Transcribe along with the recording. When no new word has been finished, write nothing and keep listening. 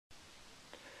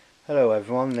Hello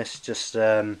everyone, this is just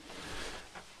a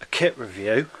kit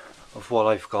review of what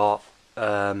I've got,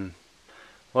 what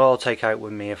I'll take out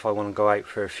with me if I want to go out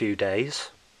for a few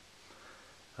days,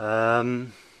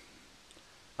 and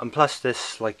plus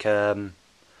this like a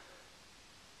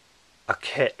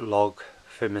kit log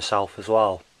for myself as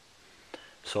well,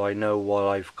 so I know what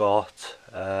I've got.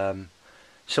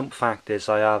 Simple fact is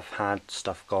I have had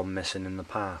stuff gone missing in the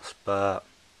past, but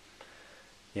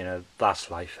you know, that's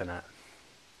life, innit?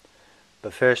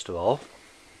 But first of all,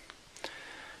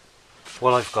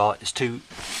 what I've got is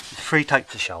three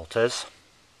types of shelters.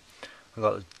 I've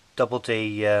got a double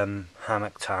D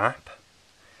hammock tarp,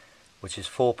 which is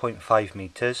 4.5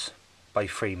 metres by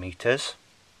 3 metres.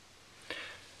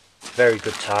 Very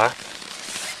good tarp.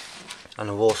 And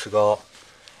I've also got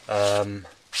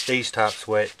these tarps,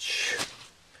 which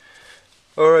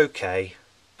are okay,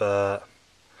 but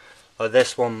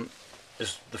this one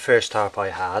is the first tarp I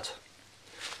had,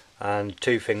 and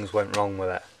two things went wrong with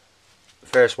it. The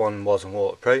first one wasn't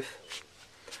waterproof,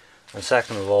 and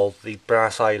second of all, the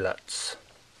brass eyelets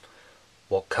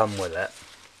what come with it,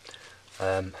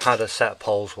 had a set of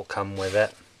poles what come with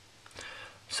it,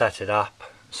 set it up,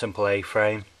 simple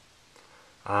A-frame,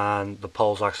 and the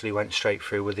poles actually went straight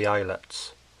through with the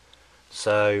eyelets.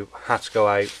 So had to go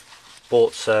out,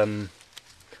 bought some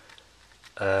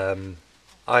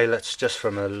eyelets just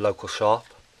from a local shop,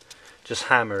 just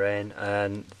hammer in,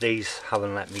 and these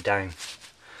haven't let me down.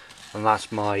 And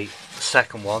that's my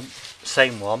second one,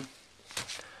 same one.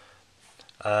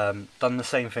 Done the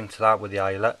same thing to that with the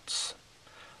eyelets,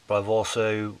 but I've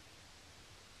also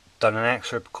done an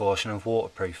extra precaution of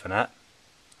waterproofing it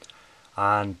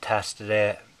and tested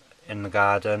it in the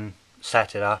garden,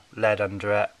 set it up, lead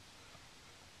under it,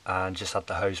 and just had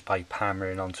the hose pipe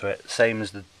hammering onto it, same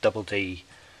as the double D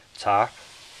tarp.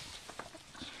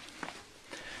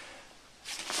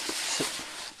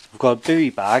 I've got a buoy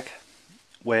bag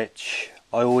which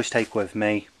I always take with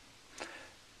me.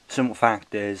 Simple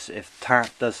fact is, if the tarp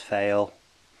does fail,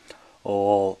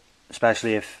 or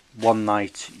especially if one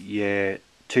night you're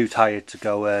too tired to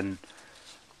go and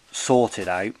sort it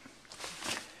out,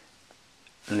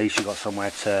 at least you've got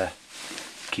somewhere to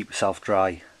keep yourself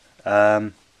dry.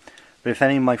 But if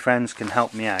any of my friends can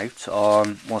help me out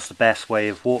on what's the best way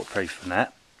of waterproofing it,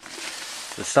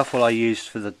 the stuff what I used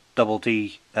for the double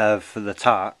D for the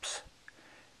tarps,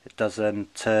 it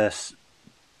doesn't.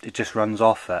 It just runs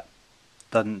off it.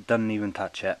 Doesn't even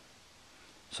touch it.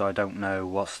 So I don't know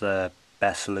what's the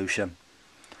best solution.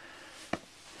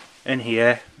 In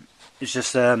here it's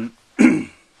just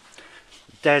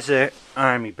Desert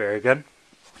Army Bergen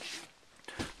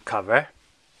cover,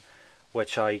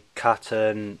 which I cut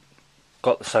and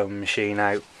got the sewing machine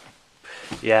out.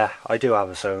 Yeah, I do have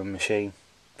a sewing machine.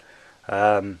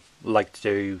 Like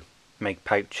to make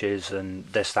pouches and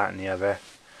this, that and the other.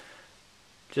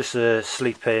 Just a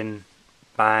sleeping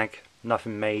bag,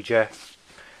 nothing major.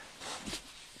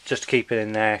 Just to keep it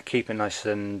in there, keep it nice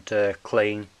and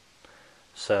clean.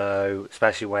 So,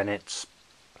 especially when it's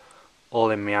all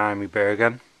in my Army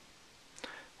Bergen,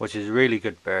 which is really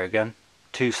good Bergen.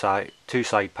 Two side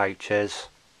pouches,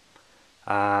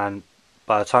 and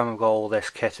by the time I've got all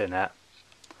this kit in it,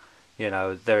 you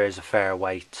know, there is a fair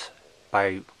weight.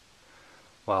 About,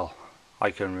 well,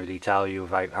 I couldn't really tell you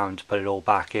without having to put it all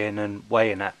back in and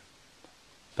weighing it,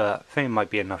 but I think it might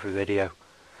be enough of a video.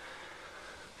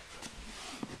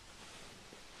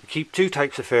 I keep two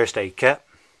types of first aid kit,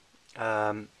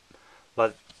 but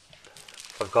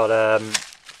I've got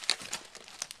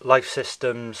Life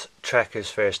Systems Trekkers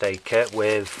first aid kit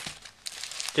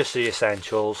with just the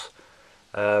essentials.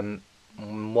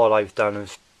 What I've done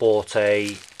is bought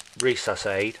a Resus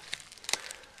aid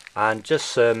and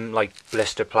just some like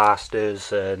blister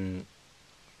plasters and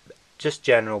just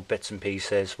general bits and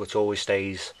pieces, which always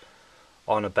stays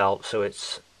on a belt so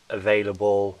it's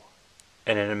available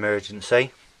in an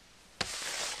emergency.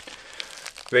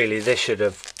 Really, this should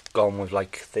have gone with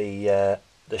like the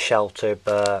shelter,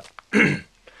 but it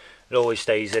always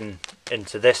stays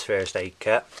into this first aid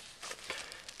kit.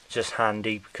 Just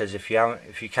handy because if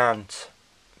you can't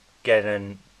get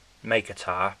and make a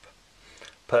tarp,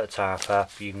 put a tarp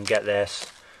up, you can get this,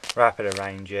 wrap it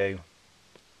around you.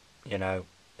 You know,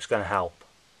 it's going to help.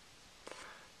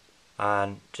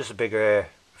 And just a bigger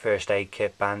first aid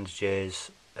kit,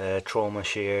 bandages, trauma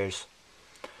shears,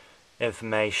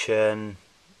 information,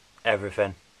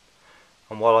 everything.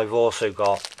 And what I've also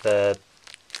got, that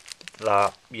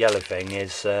yellow thing,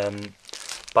 is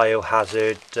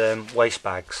biohazard waste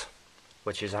bags,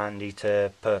 which is handy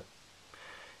to put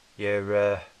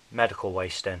your medical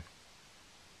waste in.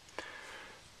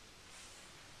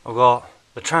 I've got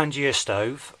the Trangia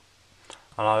stove,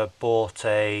 and I bought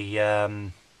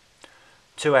a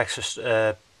two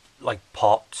extra like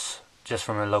pots just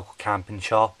from a local camping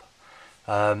shop.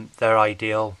 They're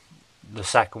ideal. The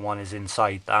second one is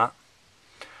inside that,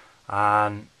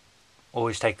 and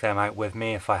always take them out with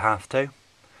me if I have to,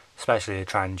 especially the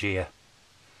Trangia.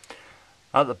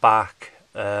 At the back,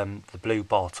 the blue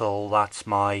bottle, that's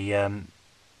my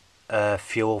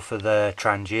fuel for the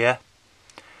Trangia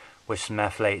with some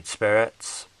methylated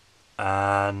spirits,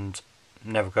 and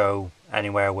never go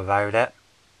anywhere without it.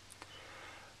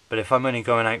 But if I'm only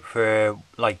going out for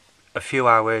like a few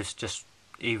hours, just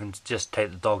take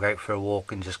the dog out for a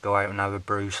walk and just go out and have a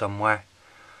brew somewhere,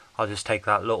 I'll just take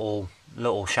that little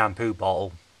shampoo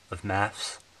bottle of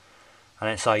meths, and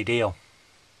it's ideal.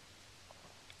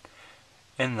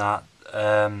 In that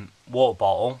water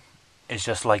bottle is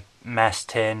just like mess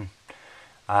tin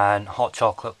and hot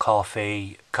chocolate,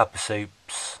 coffee, cup of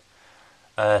soups,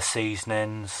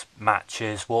 seasonings,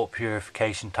 matches, water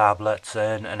purification tablets,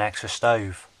 and an extra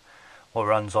stove. What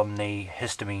runs on the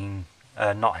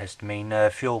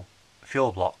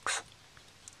fuel blocks.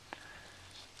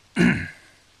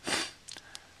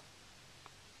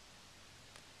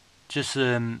 Just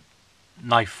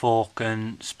knife, fork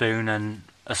and spoon and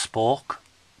a spork,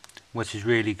 which is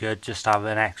really good, just to have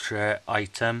an extra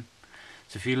item.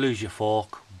 So if you lose your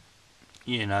fork,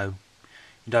 you know,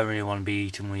 you don't really want to be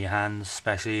eating with your hands,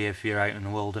 especially if you're out in the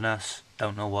wilderness,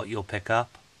 don't know what you'll pick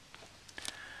up.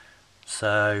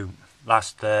 So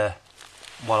that's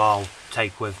what I'll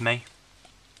take with me.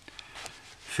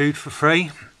 Food for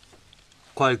free,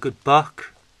 quite a good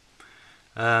buck.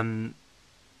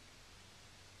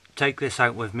 Take this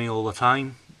out with me all the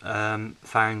time.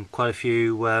 Found quite a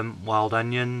few wild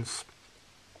onions,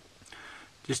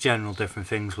 just general different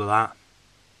things with that,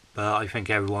 but I think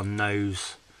everyone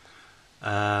knows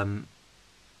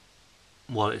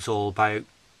what it's all about.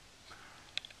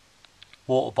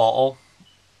 Water bottle,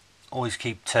 always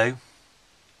keep 2.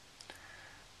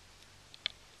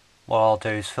 What I'll do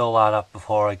is fill that up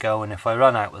before I go, and if I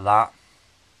run out with that,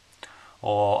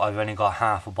 or I've only got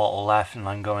half a bottle left and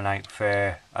I'm going out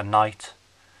for a night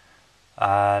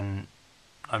and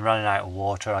I'm running out of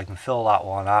water, I can fill that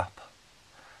one up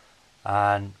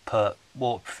and put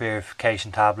water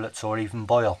purification tablets, or even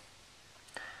boil,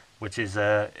 which is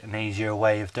an easier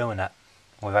way of doing it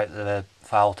without the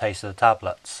foul taste of the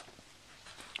tablets.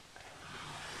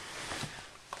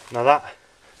 Now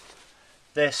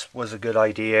this was a good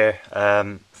idea.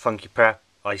 Funky Prep,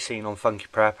 I seen on Funky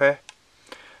Prepper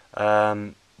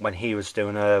when he was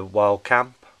doing a wild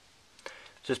camp.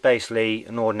 Just basically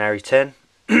an ordinary tin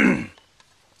and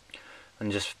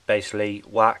just basically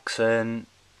wax and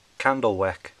candle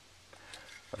wick.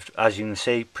 As you can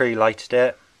see, pre-lighted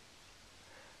it,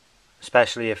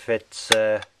 especially if it's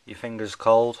your fingers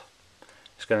cold.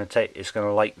 It's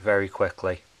gonna light very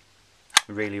quickly.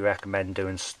 I really recommend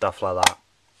doing stuff like that.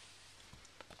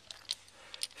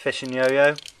 Fishing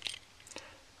yo-yo.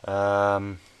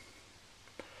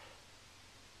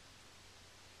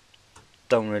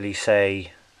 Don't really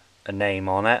say a name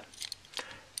on it.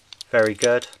 Very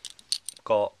good.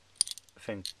 I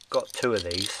think got 2 of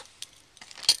these.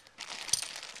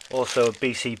 Also a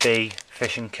BCB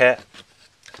fishing kit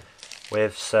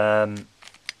with some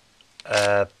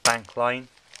bank line.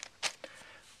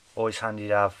 Always handy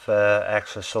to have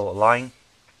extra sort of line.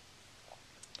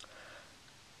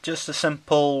 Just a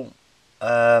simple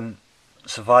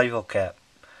survival kit.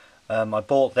 I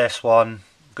bought this one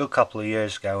a good couple of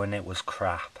years ago and it was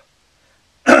crap.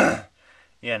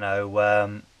 You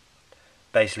know,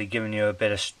 basically giving you a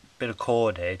bit of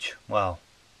cordage. Well,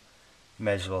 you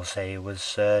may as well say it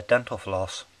was dental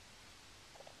floss.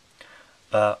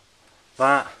 But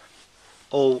that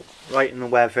all right in the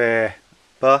weather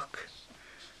book,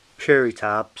 Puri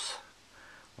tabs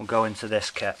will go into this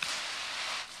kit.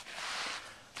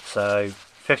 So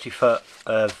 50 foot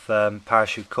of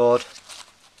parachute cord,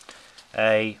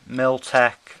 a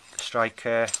Miltech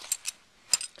striker,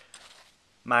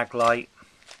 mag light,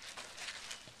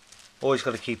 always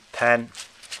got to keep pen,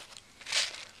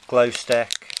 glow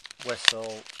stick,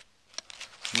 whistle,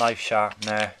 knife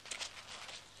sharpener,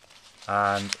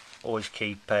 and always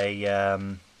keep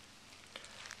an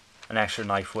extra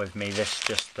knife with me. This is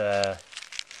just the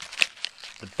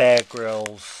Bear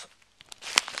Grylls,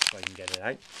 if I can get it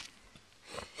out.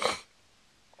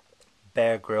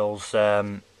 Bear Grylls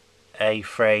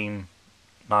A-frame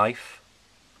knife,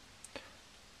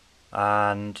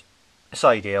 and it's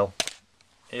ideal.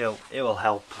 It will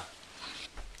help.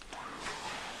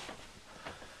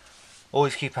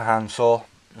 Always keep a handsaw.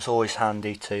 It's always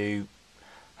handy to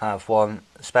have one,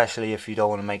 especially if you don't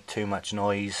want to make too much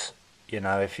noise. You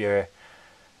know, if you're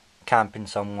camping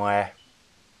somewhere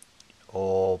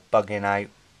or bugging out,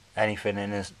 anything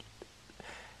in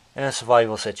a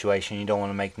survival situation, you don't want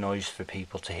to make noise for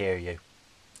people to hear you,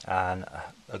 and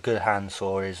a good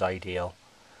handsaw is ideal.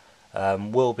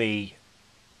 We'll be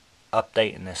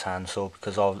updating this handsaw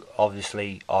because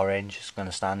obviously orange is going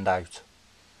to stand out.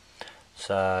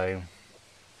 So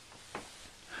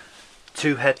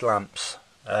 2 headlamps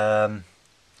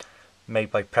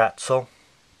made by Pretzel,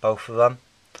 both of them.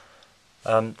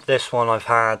 This one I've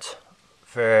had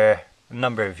for a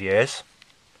number of years,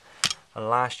 and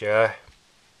last year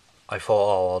I thought,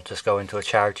 oh, I'll just go into a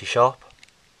charity shop.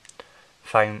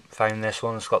 Found this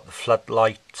one. It's got the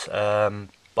floodlight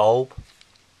bulb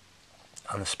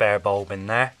and the spare bulb in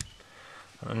there,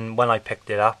 and when I picked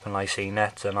it up and I seen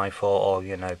it, and I thought, oh,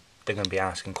 you know, they're going to be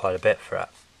asking quite a bit for it.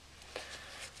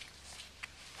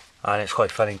 And it's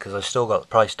quite funny because I've still got the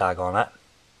price tag on it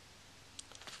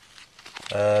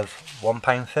of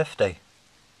 £1.50.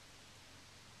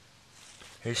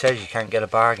 Who says you can't get a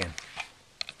bargain?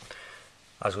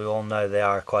 As we all know, they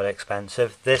are quite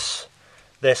expensive. This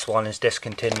one is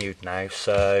discontinued now,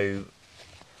 so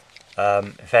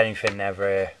if anything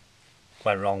ever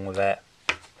went wrong with it,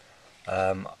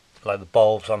 like the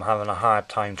bulbs, I'm having a hard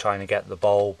time trying to get the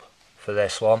bulb for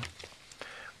this one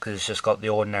because it's just got the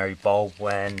ordinary bulb,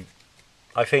 when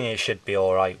I think it should be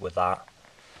alright with that,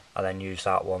 and then use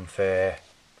that one for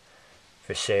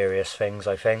serious things,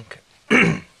 I think.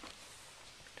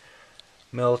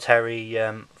 Military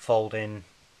folding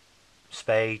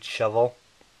spade, shovel,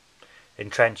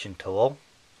 entrenching tool.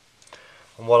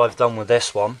 And what I've done with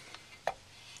this one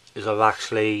is I've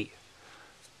actually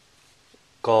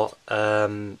got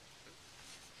I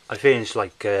think it's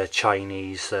like a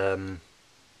Chinese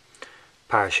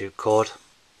parachute cord,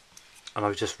 and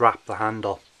I've just wrapped the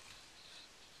handle,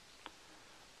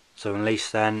 so at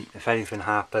least then if anything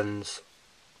happens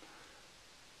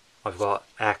I've got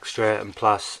extra, and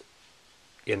plus,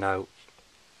 you know,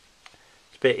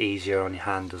 it's a bit easier on your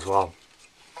hand as well.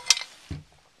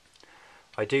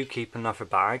 I do keep another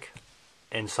bag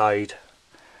inside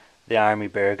the army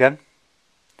Bergen,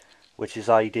 which is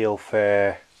ideal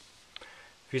for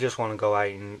if you just want to go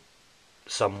out and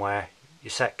somewhere,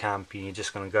 you set camp and you're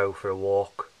just going to go for a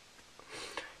walk.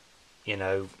 You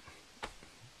know,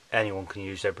 anyone can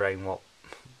use their brain, what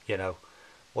you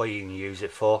can use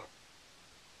it for.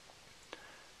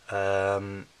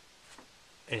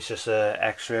 It's just an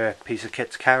extra piece of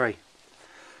kit to carry.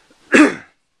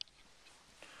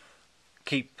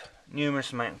 Keep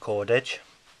numerous amount of cordage,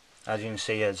 as you can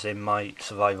see, as in my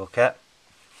survival kit.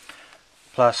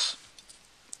 Plus,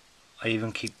 I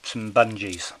even keep some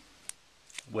bungees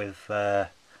with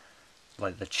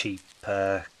like the cheap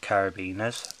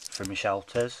carabiners for my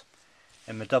shelters.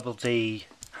 In my double D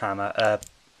hammer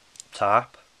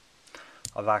tarp,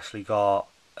 I've actually got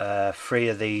 3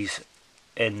 of these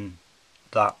in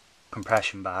that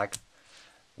compression bag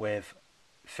with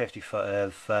 50 foot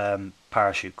of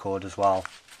parachute cord as well,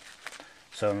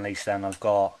 so at least then I've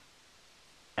got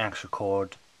extra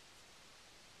cord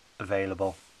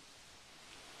available.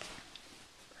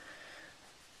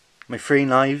 My 3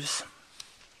 knives,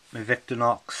 my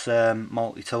Victorinox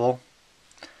multi-tool,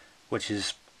 which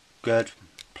is good,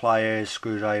 pliers,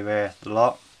 screwdriver, the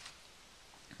lot.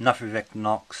 Nothing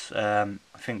Victorinox,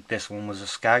 I think this one was a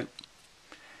Scout,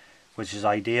 which is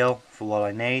ideal for what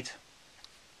I need.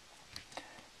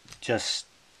 Just,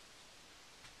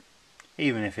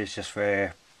 even if it's just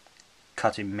for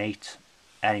cutting meat,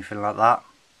 anything like that.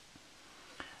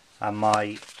 And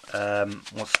my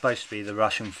what's supposed to be the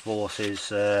Russian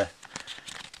Forces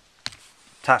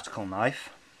tactical knife,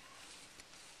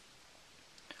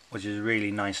 which is a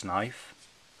really nice knife.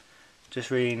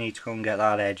 Just really need to go and get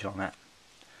that edge on it.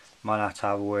 Might have to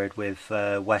have a word with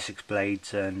Wessex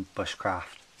Blades and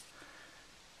Bushcraft,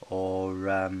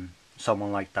 or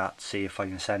someone like that, to see if I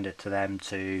can send it to them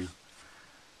to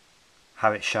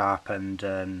have it sharpened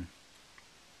and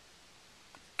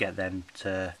get them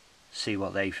to see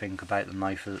what they think about the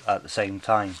knife at the same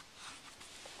time.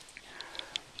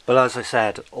 But as I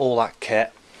said, all that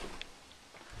kit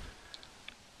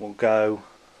will go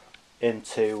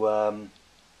into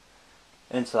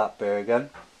that Bergen,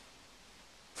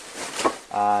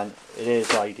 and it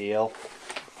is ideal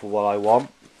for what I want.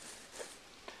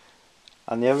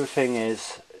 And the other thing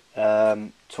is,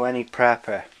 to any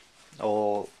prepper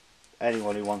or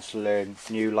anyone who wants to learn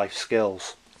new life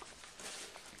skills,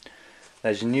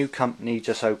 there's a new company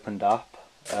just opened up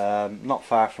not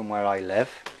far from where I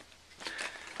live,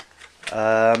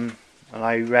 and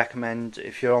I recommend,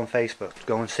 if you're on Facebook, to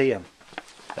go and see them.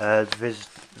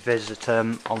 Visit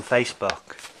them on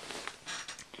Facebook,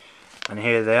 and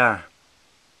here they are.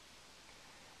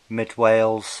 Mid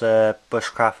Wales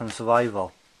Bushcraft and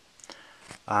Survival,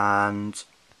 and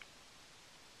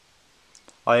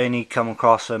I only come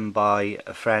across them by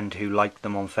a friend who liked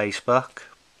them on Facebook.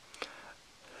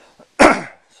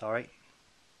 Sorry.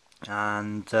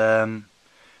 And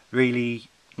really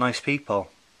nice people.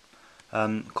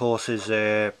 Courses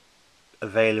are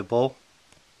available.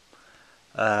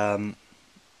 There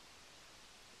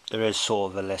is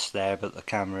sort of a list there, but the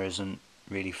camera isn't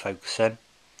really focusing.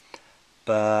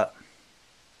 But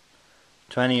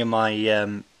to any of my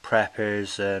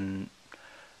preppers and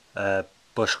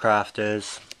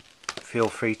bushcrafters, feel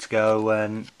free to go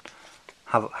and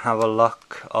have a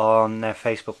look on their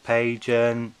Facebook page,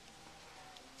 and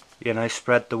you know,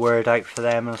 spread the word out for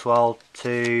them as well,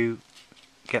 to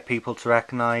get people to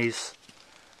recognise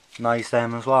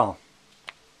them as well.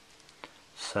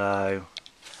 So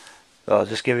I'll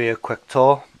just give you a quick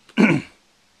tour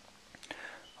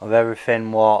of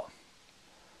everything what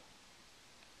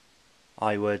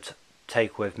I would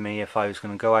take with me if I was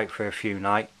going to go out for a few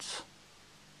nights.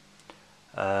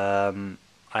 I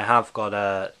have got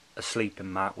a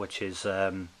sleeping mat, which is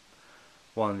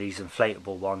one of these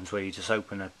inflatable ones where you just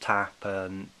open a tap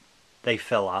and they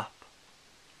fill up,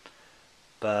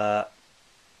 but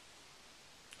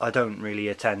I don't really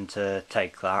intend to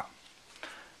take that.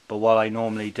 But what I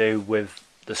normally do with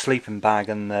the sleeping bag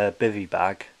and the bivvy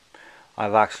bag,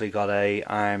 I've actually got a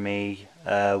army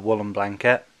woolen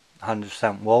blanket,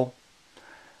 100% wool,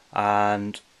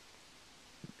 and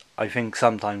I think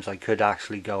sometimes I could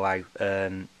actually go out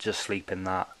and just sleep in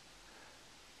that,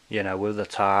 you know, with the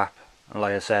tarp. And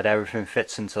like I said, everything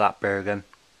fits into that Bergen,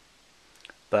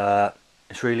 but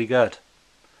it's really good.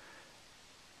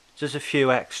 Just a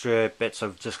few extra bits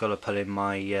I've just got to put in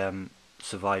my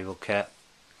survival kit,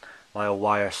 like a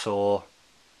wire saw,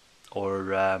 or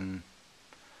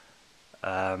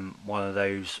one of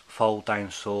those fold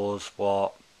down saws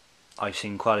what I've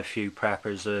seen quite a few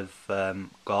preppers have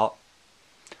got.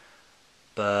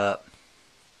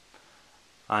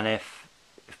 And if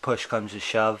push comes to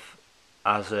shove,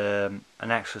 as an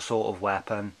extra sort of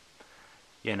weapon,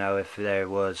 you know, if there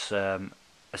was a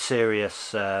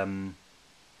serious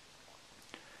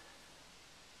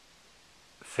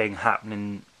thing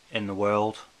happening in the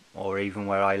world, or even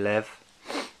where I live,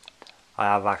 I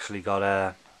have actually got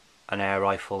an air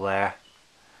rifle there,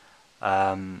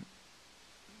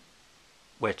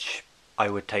 which I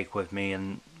would take with me,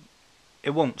 and it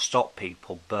won't stop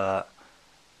people, but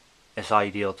it's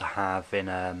ideal to have in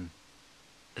a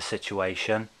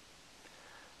situation.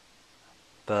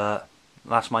 But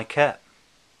that's my kit,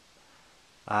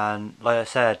 and like I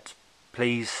said,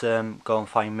 please go and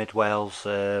find Mid Wales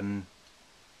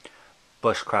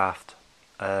Bushcraft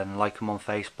and like them on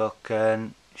Facebook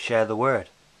and share the word.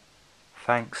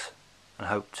 Thanks, and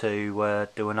hope to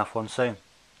do another one soon.